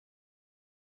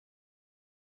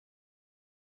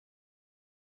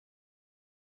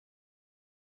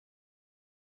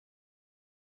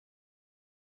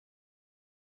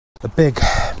A big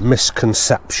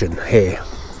misconception here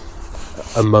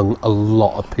among a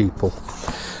lot of people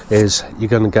is you're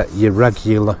going to get your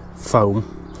regular foam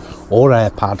or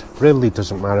air pad, really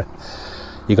doesn't matter.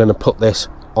 You're going to put this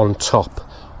on top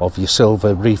of your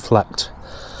silver reflect,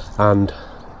 and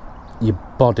your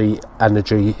body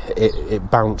energy,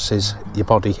 it bounces your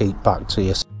body heat back to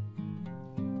you.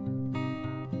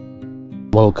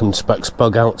 Welcome to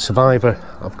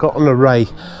bexbugoutsurvivor. I've got an array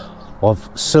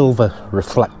of silver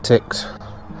reflectics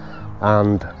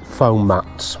and foam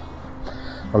mats,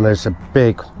 and there's a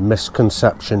big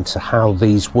misconception to how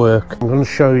these work. I'm going to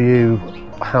show you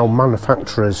how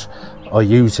manufacturers are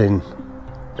using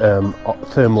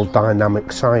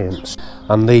thermodynamic science,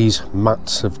 and these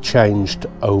mats have changed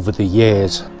over the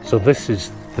years. So this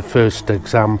is the first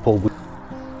example.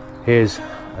 Here's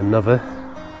another.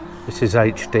 This is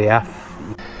HDF.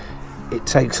 It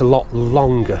takes a lot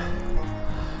longer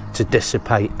to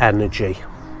dissipate energy.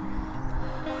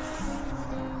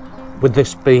 With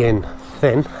this being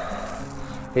thin,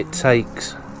 it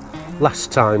takes less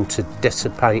time to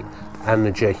dissipate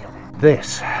energy.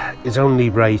 This is only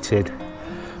rated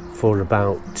for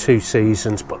about 2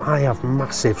 seasons, but I have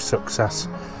massive success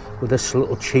with this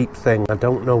little cheap thing. I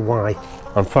don't know why.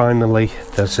 And finally,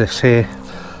 there's this here.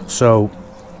 So,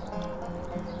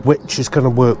 which is going to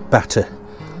work better?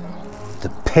 The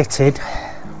pitted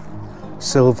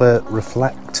silver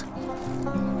reflect,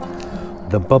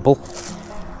 the bubble,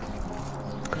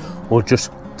 or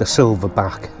just the silver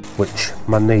back, which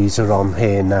my knees are on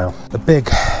here now. A big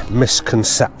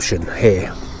misconception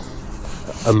here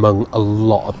among a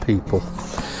lot of people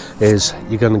is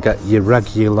you're going to get your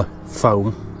regular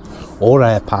foam or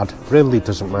air pad, really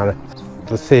doesn't matter.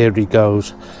 The theory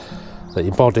goes that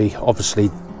your body obviously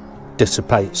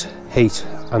dissipates heat,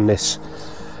 and this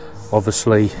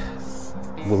obviously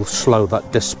will slow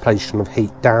that dissipation of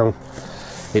heat down.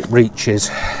 It reaches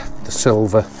the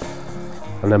silver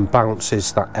and then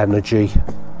bounces that energy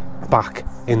back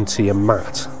into your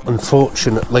mat.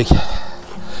 Unfortunately,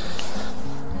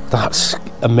 that's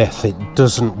a myth. It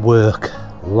doesn't work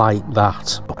like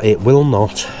that. It will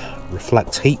not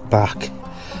reflect heat back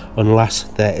unless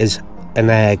there is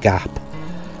an air gap,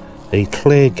 a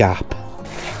clear gap.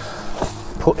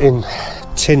 Putting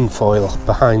tin foil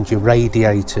behind your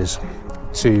radiators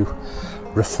to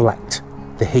reflect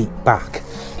the heat back.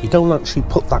 You don't actually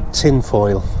put that tin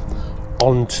foil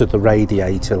onto the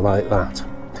radiator like that.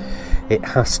 It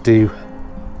has to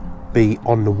be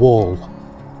on the wall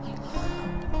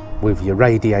with your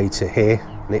radiator here,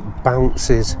 and it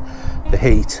bounces the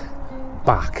heat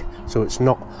back, so it's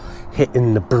not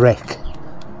hitting the brick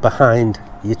behind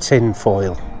your tin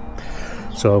foil.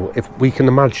 So if we can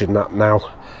imagine that now,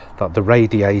 that the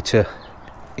radiator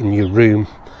in your room,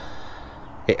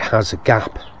 it has a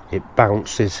gap, it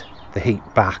bounces the heat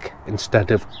back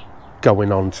instead of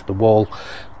going onto the wall.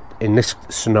 In this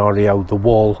scenario, the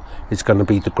wall is going to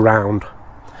be the ground.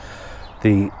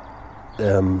 The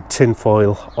tin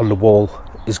foil on the wall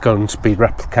is going to be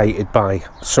replicated by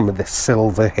some of this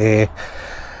silver here,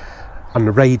 and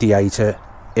the radiator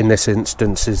in this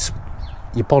instance is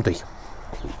your body.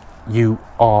 You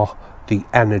are the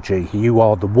energy, you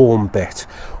are the warm bit.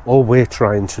 All we're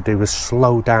trying to do is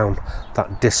slow down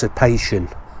that dissipation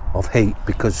of heat,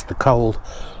 because the cold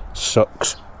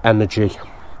sucks energy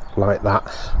like that,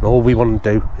 and all we want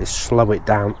to do is slow it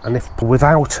down. And if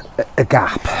without a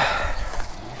gap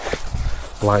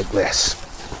like this,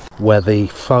 where the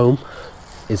foam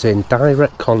is in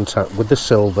direct contact with the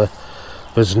silver,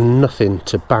 there's nothing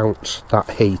to bounce that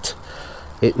heat.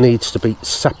 It needs to be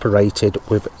separated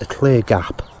with a clear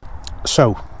gap.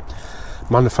 So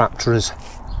manufacturers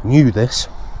knew this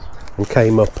and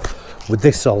came up with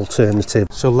this alternative.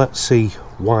 So let's see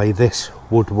why this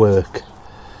would work.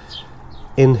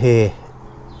 In here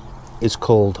is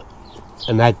called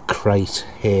an egg crate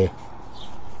here,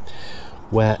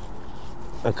 where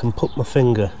I can put my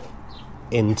finger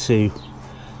into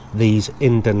these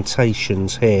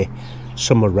indentations here.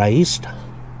 Some are raised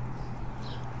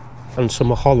and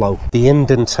some are hollow. The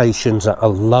indentations that are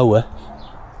lower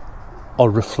are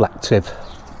reflective.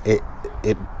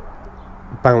 It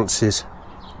bounces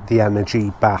the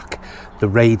energy back, the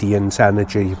radiant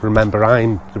energy. Remember,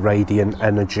 I'm the radiant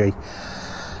energy,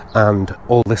 and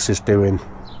all this is doing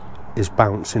is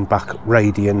bouncing back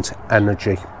radiant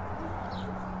energy.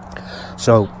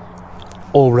 So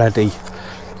already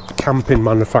camping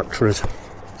manufacturers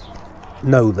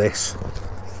know this,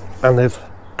 and they've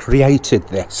created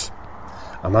this,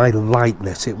 and I like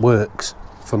this. It works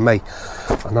for me,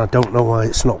 and I don't know why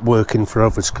it's not working for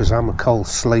others, because I'm a cold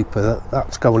sleeper.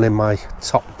 That's going in my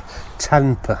top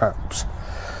 10 perhaps.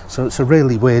 So it's a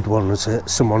really weird one as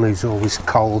someone who's always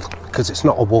cold, because it's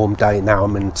not a warm day now,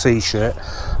 I'm in a t-shirt,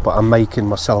 but I'm making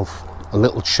myself a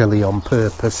little chilly on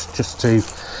purpose just to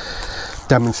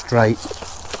demonstrate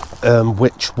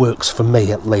which works for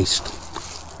me at least.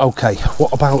 Okay,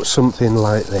 what about something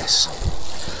like this?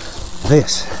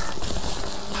 This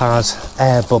has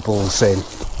air bubbles in,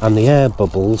 and the air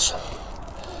bubbles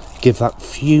give that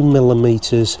few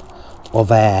millimeters of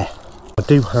air. I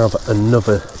do have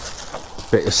another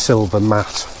bit of silver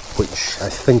matte, which I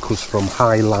think was from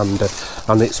Highlander,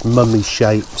 and it's mummy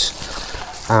shaped,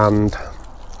 and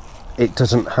it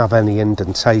doesn't have any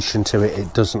indentation to it,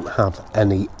 it doesn't have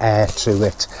any air to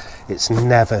it, it's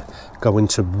never going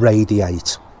to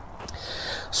radiate.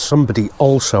 Somebody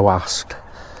also asked,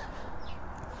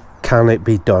 can it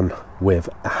be done with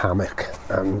a hammock?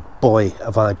 And boy,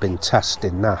 have I been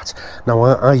testing that. Now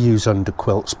I use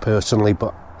underquilts personally,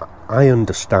 but I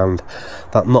understand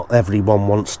that not everyone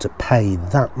wants to pay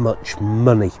that much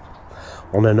money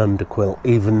on an underquilt,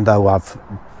 even though I've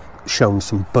shown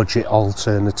some budget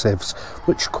alternatives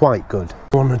which are quite good.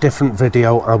 On a different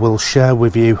video I will share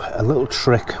with you a little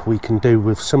trick we can do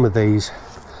with some of these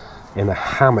in a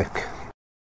hammock,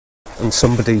 and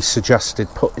somebody suggested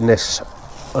putting this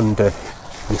under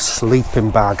your sleeping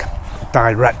bag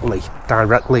directly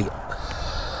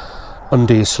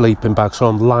under your sleeping bag, so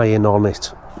I'm lying on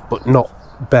it but not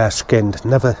bare skinned.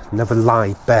 Never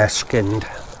lie bare skinned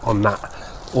on that.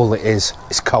 All it is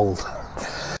cold.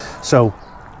 So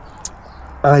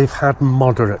I've had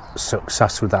moderate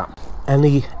success with that.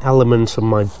 Any element of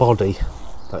my body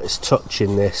that is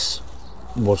touching this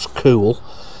was cool.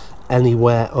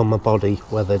 Anywhere on my body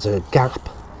where there's a gap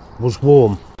was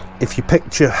warm. If you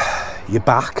picture your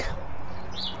back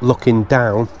looking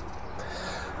down,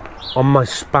 on my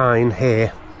spine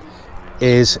here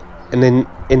is an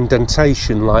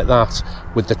indentation like that,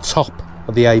 with the top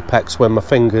of the apex where my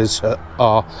fingers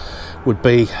are would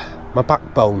be my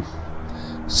backbone.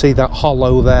 See that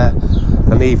hollow there,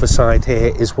 and either side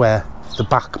here is where the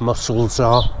back muscles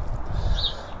are.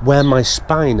 Where my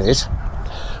spine is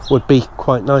would be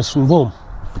quite nice and warm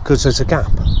because there's a gap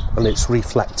and it's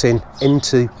reflecting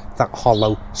into that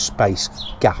hollow space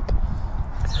gap.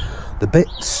 The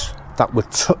bits that were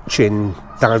touching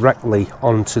directly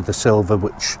onto the silver,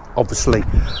 which obviously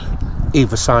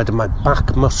either side of my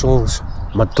back muscles,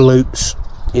 my glutes,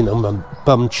 you know, my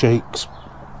bum cheeks,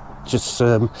 just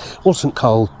wasn't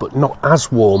cold but not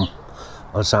as warm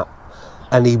as that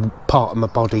any part of my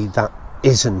body that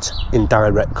isn't in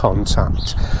direct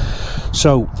contact.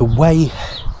 So the way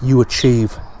you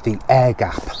achieve the air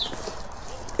gap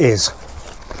is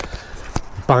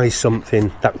buy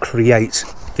something that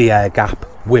creates the air gap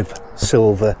with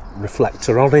silver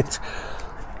reflector on it.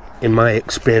 In my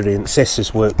experience, this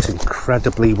has worked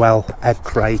incredibly well. Egg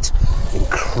crate,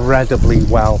 incredibly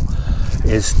well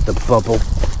is the bubble.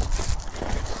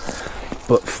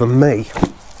 But for me,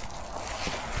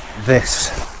 this,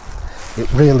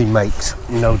 it really makes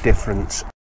no difference.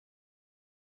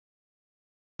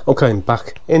 Okay, I'm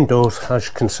back indoors, as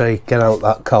you can see, get out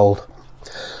that cold.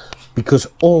 Because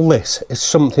all this is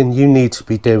something you need to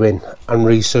be doing and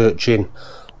researching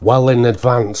well in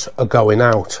advance of going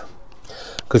out.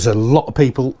 Because a lot of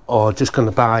people are just going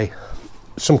to buy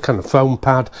some kind of foam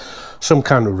pad, some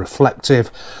kind of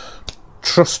reflective,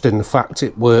 trust in the fact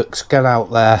it works, get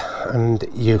out there and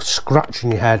you're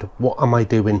scratching your head, what am I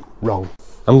doing wrong?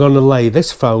 I'm going to lay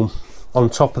this foam on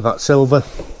top of that silver,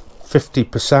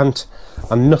 50%,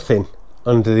 and nothing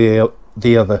under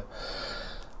the other.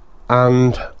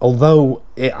 And although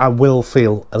I will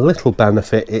feel a little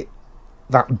benefit,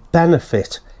 that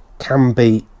benefit can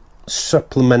be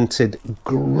supplemented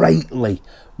greatly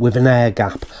with an air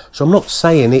gap. So I'm not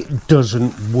saying it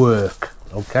doesn't work,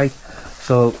 okay?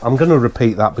 So I'm going to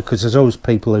repeat that because there's always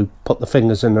people who put their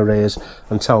fingers in their ears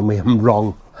and tell me I'm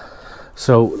wrong.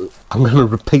 So I'm going to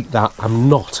repeat that. I'm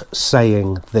not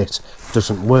saying this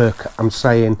doesn't work. I'm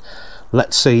saying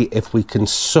let's see if we can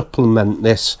supplement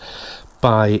this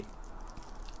by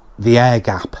the air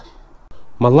gap.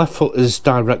 My left foot is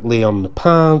directly on the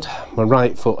pad, my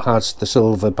right foot has the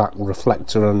silver back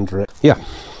reflector under it. Yeah,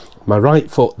 my right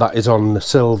foot that is on the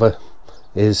silver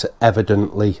is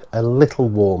evidently a little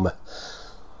warmer.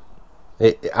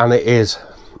 And it is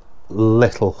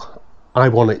little. I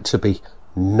want it to be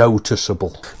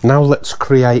noticeable. Now let's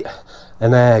create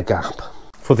an air gap.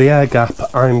 For the air gap,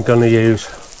 I'm going to use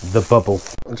the bubble.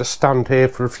 I'll just stand here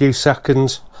for a few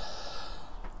seconds.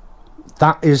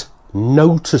 That is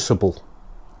noticeable,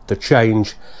 the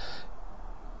change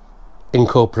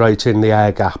incorporating the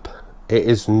air gap. It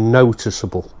is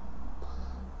noticeable.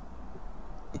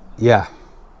 Yeah.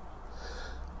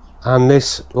 And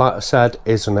this, like I said,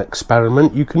 is an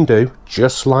experiment you can do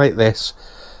just like this.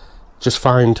 Just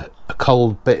find a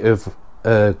cold bit of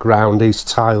ground, these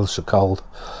tiles are cold,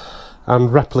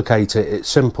 and replicate it. It's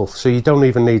simple, so you don't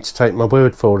even need to take my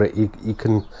word for it. You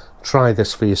can try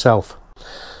this for yourself.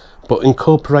 But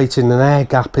incorporating an air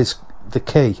gap is the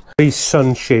key. These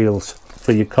sun shields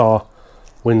for your car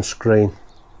windscreen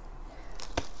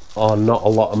are not a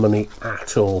lot of money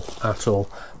at all,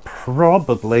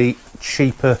 probably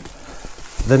cheaper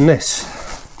than this,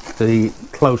 the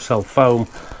close cell foam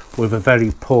with a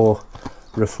very poor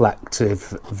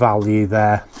reflective value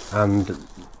there, and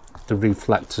the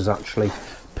reflectors actually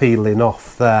peeling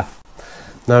off there.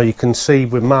 Now you can see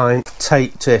with mine,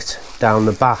 taped it down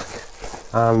the back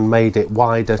and made it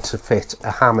wider to fit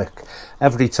a hammock.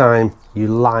 Every time you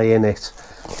lie in it,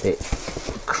 it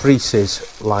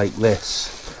creases like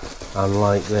this and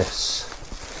like this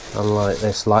and like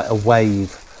this, like a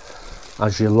wave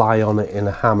as you lie on it in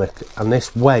a hammock. And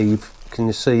this wave, can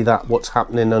you see that, what's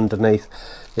happening underneath?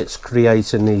 It's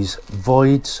creating these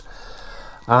voids,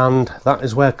 and that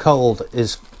is where cold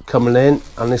is coming in,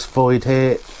 and this void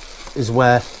here is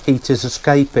where heat is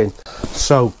escaping.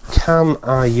 So can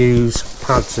I use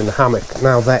pads in a hammock?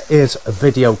 Now there is a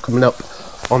video coming up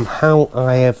on how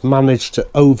I have managed to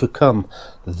overcome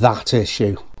that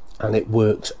issue, and it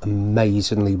works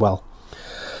amazingly well.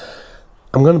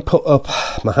 I'm going to put up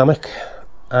my hammock,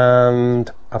 and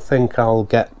I think I'll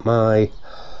get my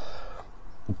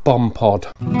bomb pod.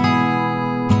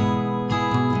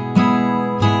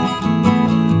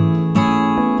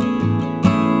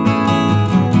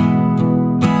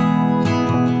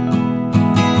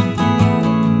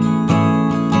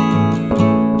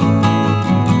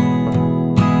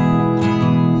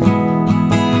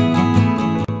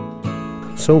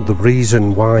 So the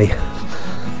reason why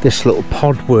this little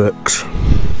pod works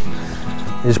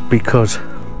is because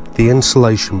the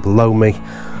insulation below me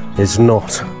is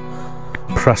not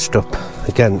pressed up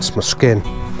against my skin.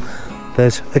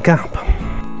 There's a gap.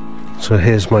 So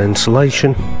here's my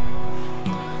insulation,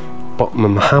 bottom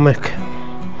of my hammock,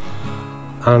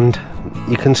 and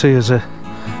you can see there's a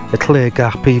clear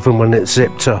gap even when it's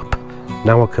zipped up.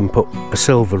 Now I can put a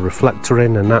silver reflector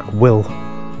in, and that will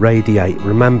radiate.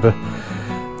 Remember,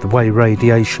 the way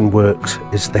radiation works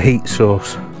is the heat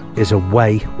source is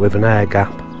away with an air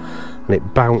gap, and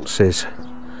it bounces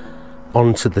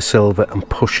onto the silver and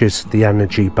pushes the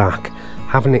energy back.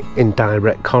 Having it in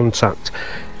direct contact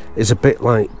is a bit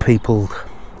like people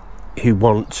who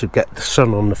want to get the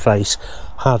sun on the face,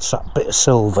 has that bit of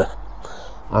silver,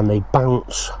 and they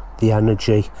bounce the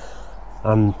energy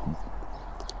and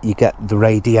you get the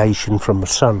radiation from the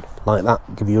sun like that,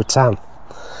 give you a tan.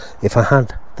 If I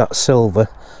had that silver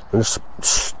and just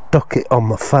stuck it on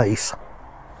my face,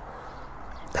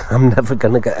 I'm never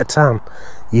going to get a tan.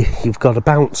 You've got to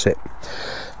bounce it.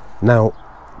 Now,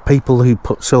 people who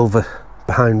put silver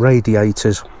behind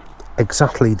radiators,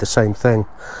 exactly the same thing.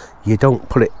 You don't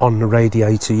put it on the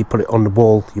radiator, you put it on the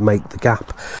wall, you make the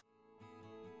gap.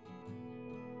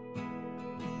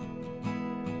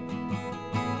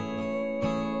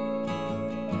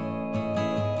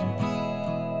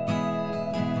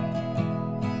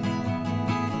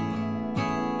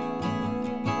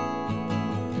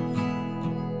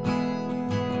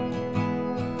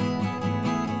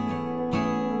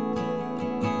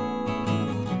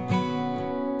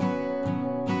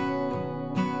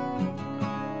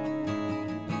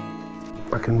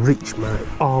 I can reach my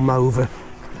arm over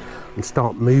and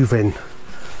start moving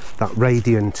that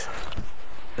radiant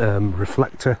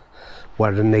reflector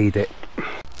where I need it.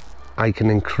 I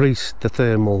can increase the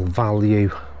thermal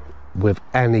value with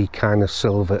any kind of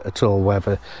silver at all,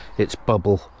 whether it's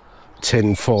bubble,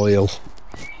 tin foil,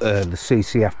 the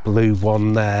CCF blue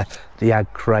one there, the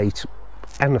egg crate,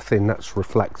 anything that's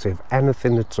reflective,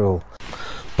 anything at all.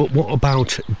 But what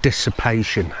about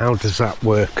dissipation? How does that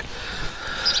work?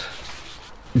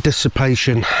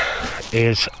 Dissipation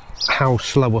is how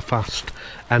slow or fast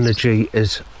energy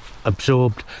is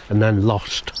absorbed and then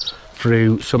lost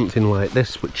through something like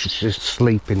this, which is your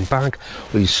sleeping bag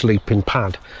or your sleeping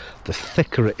pad. The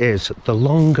thicker it is, the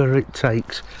longer it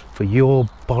takes for your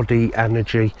body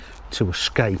energy to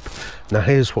escape. Now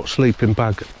here's what sleeping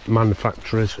bag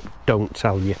manufacturers don't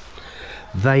tell you.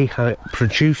 They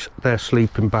produce their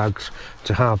sleeping bags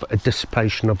to have a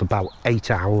dissipation of about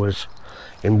 8 hours.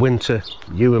 In winter,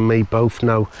 you and me both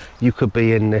know you could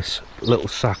be in this little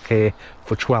sack here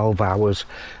for 12 hours.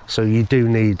 So you do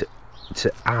need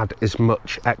to add as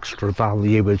much extra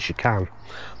value as you can.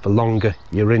 The longer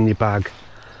you're in your bag,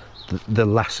 the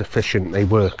less efficient they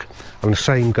work. And the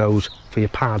same goes for your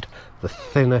pad. The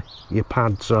thinner your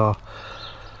pads are,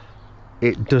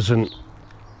 it doesn't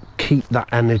keep that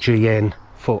energy in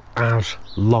for as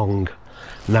long.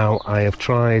 Now, I have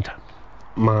tried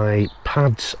my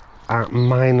pads at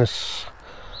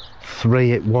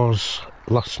 -3 it was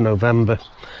last November,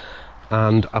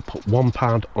 and I put one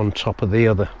pad on top of the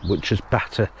other, which is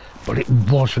better, but it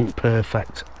wasn't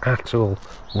perfect at all.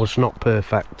 Was not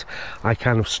perfect. I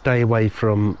kind of stay away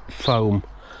from foam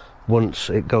once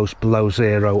it goes below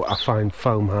zero. I find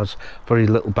foam has very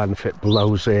little benefit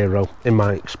below zero in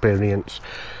my experience,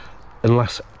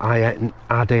 unless I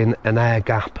add in an air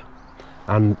gap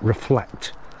and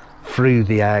reflect through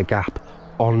the air gap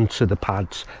onto the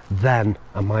pads. Then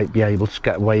I might be able to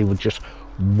get away with just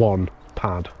one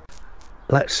pad.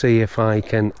 Let's see if I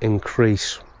can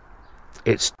increase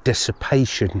its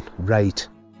dissipation rate.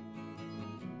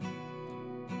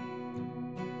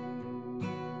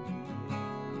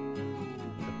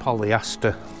 The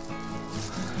polyester,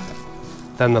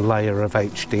 then a layer of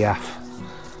HDF,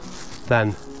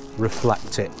 then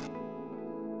reflect it.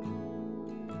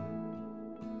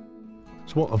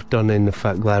 So what I've done in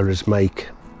effect there is make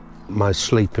my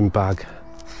sleeping bag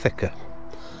thicker.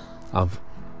 I've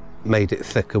made it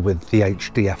thicker with the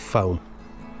HDF foam,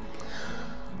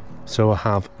 so I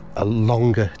have a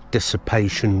longer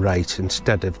dissipation rate.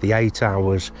 Instead of the 8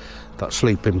 hours that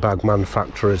sleeping bag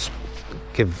manufacturers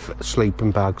give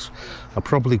sleeping bags, I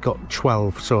probably got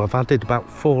 12, so I've added about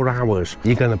 4 hours.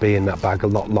 You're going to be in that bag a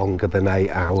lot longer than 8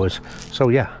 hours. So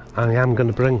yeah, I am going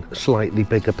to bring a slightly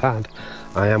bigger pad.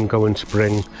 I am going to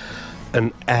bring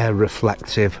an air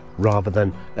reflective rather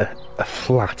than a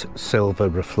flat silver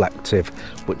reflective,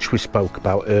 which we spoke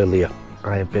about earlier.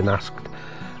 I have been asked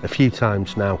a few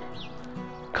times now,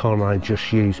 can't I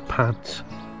just use pads,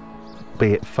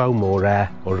 be it foam or air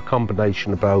or a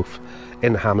combination of both,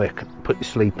 in a hammock, put your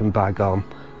sleeping bag on?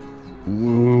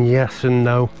 Yes and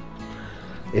no.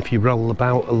 If you roll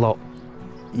about a lot,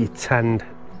 you tend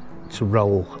to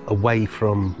roll away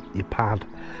from your pad,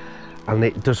 and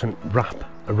it doesn't wrap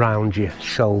around your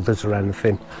shoulders or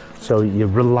anything, so you're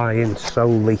relying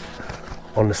solely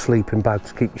on the sleeping bag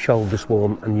to keep your shoulders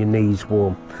warm and your knees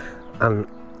warm, and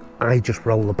I just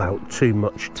roll about too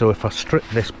much. So if I strip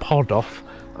this pod off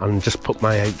and just put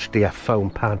my HDF foam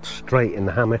pad straight in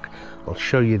the hammock, I'll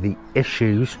show you the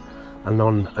issues, and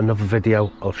on another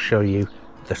video I'll show you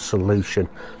the solution.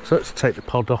 So let's take the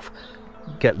pod off,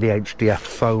 get the HDF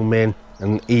foam in,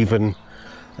 and even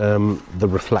the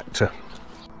reflector.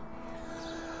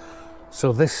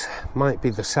 So this might be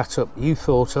the setup you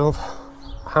thought of: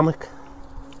 hammock,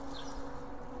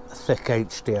 a thick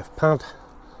HDF pad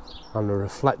and a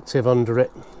reflective under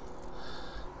it.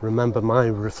 Remember, my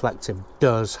reflective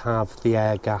does have the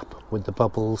air gap with the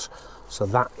bubbles, so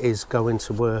that is going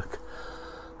to work.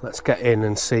 Let's get in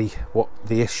and see what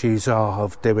the issues are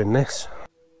of doing this.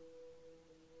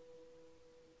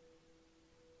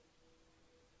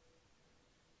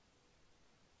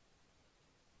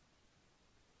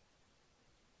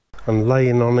 And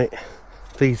laying on it,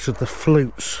 these are the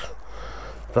flutes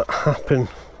that happen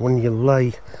when you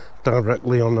lay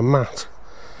directly on a mat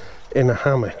in a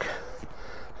hammock.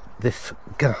 This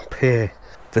gap here,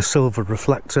 the silver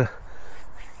reflector,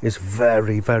 is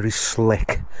very, very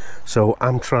slick, so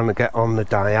I'm trying to get on the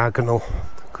diagonal,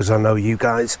 because I know you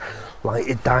guys like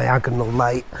it diagonal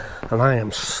lay, and I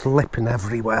am slipping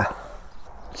everywhere.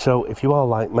 So if you are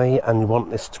like me and you want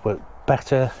this to work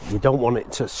better, you don't want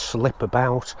it to slip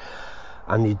about,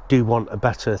 and you do want a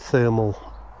better thermal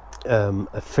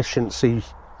efficiency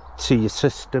to your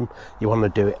system, you want to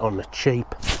do it on the cheap,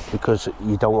 because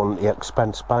you don't want the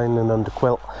expense buying an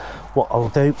underquilt. What I'll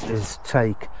do is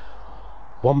take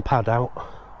one pad out,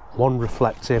 one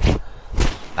reflective,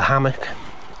 a hammock,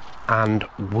 and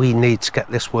we need to get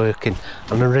this working,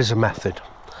 and there is a method.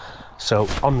 So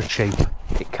on the cheap,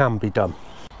 it can be done.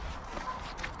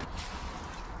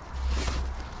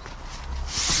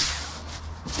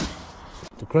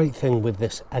 The great thing with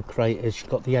this egg crate is you've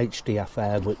got the HDF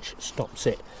air, which stops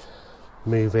it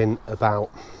moving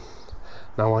about.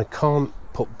 Now, I can't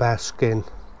put bare skin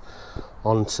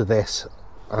onto this,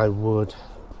 I would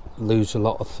lose a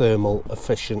lot of thermal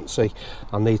efficiency.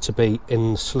 I need to be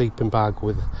in the sleeping bag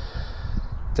with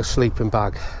the sleeping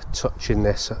bag touching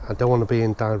this. I don't want to be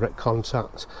in direct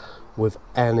contact with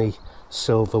any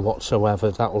silver whatsoever.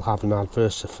 That will have an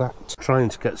adverse effect. Trying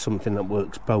to get something that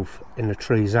works both in the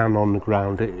trees and on the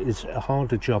ground, it is a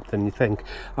harder job than you think,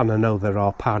 and I know there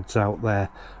are pads out there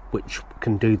which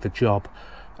can do the job,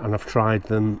 and I've tried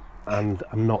them and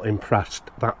I'm not impressed.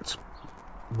 That's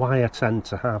why I tend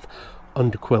to have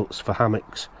underquilts for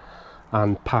hammocks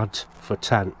and pads for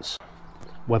tents,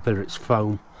 whether it's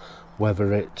foam,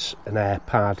 whether it's an air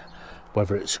pad,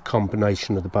 whether it's a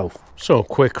combination of the both. So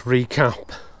quick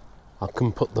recap, I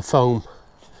can put the foam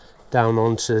down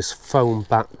onto this foam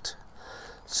backed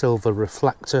silver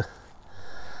reflector.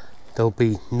 There'll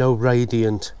be no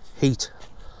radiant heat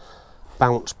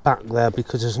bounce back there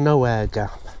because there's no air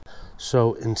gap.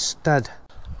 So instead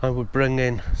I would bring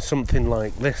in something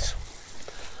like this,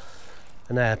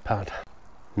 an air pad.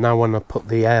 Now when I put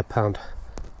the air pad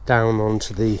down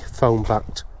onto the foam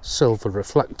backed silver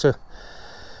reflector,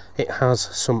 it has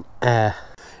some air.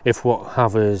 If what I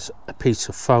have is a piece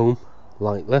of foam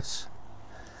like this,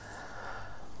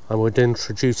 I would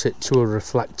introduce it to a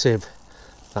reflective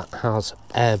that has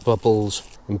air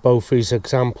bubbles. In both these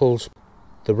examples,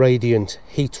 the radiant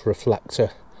heat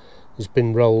reflector has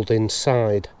been rolled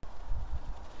inside.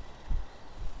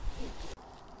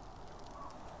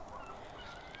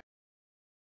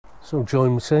 So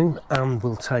join me soon and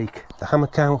we'll take the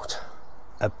hammock out,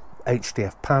 a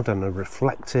HDF pad and a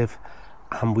reflective,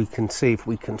 and we can see if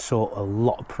we can sort a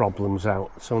lot of problems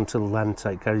out. So until then,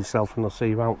 take care of yourself and I'll see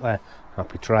you out there.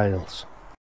 Happy trails.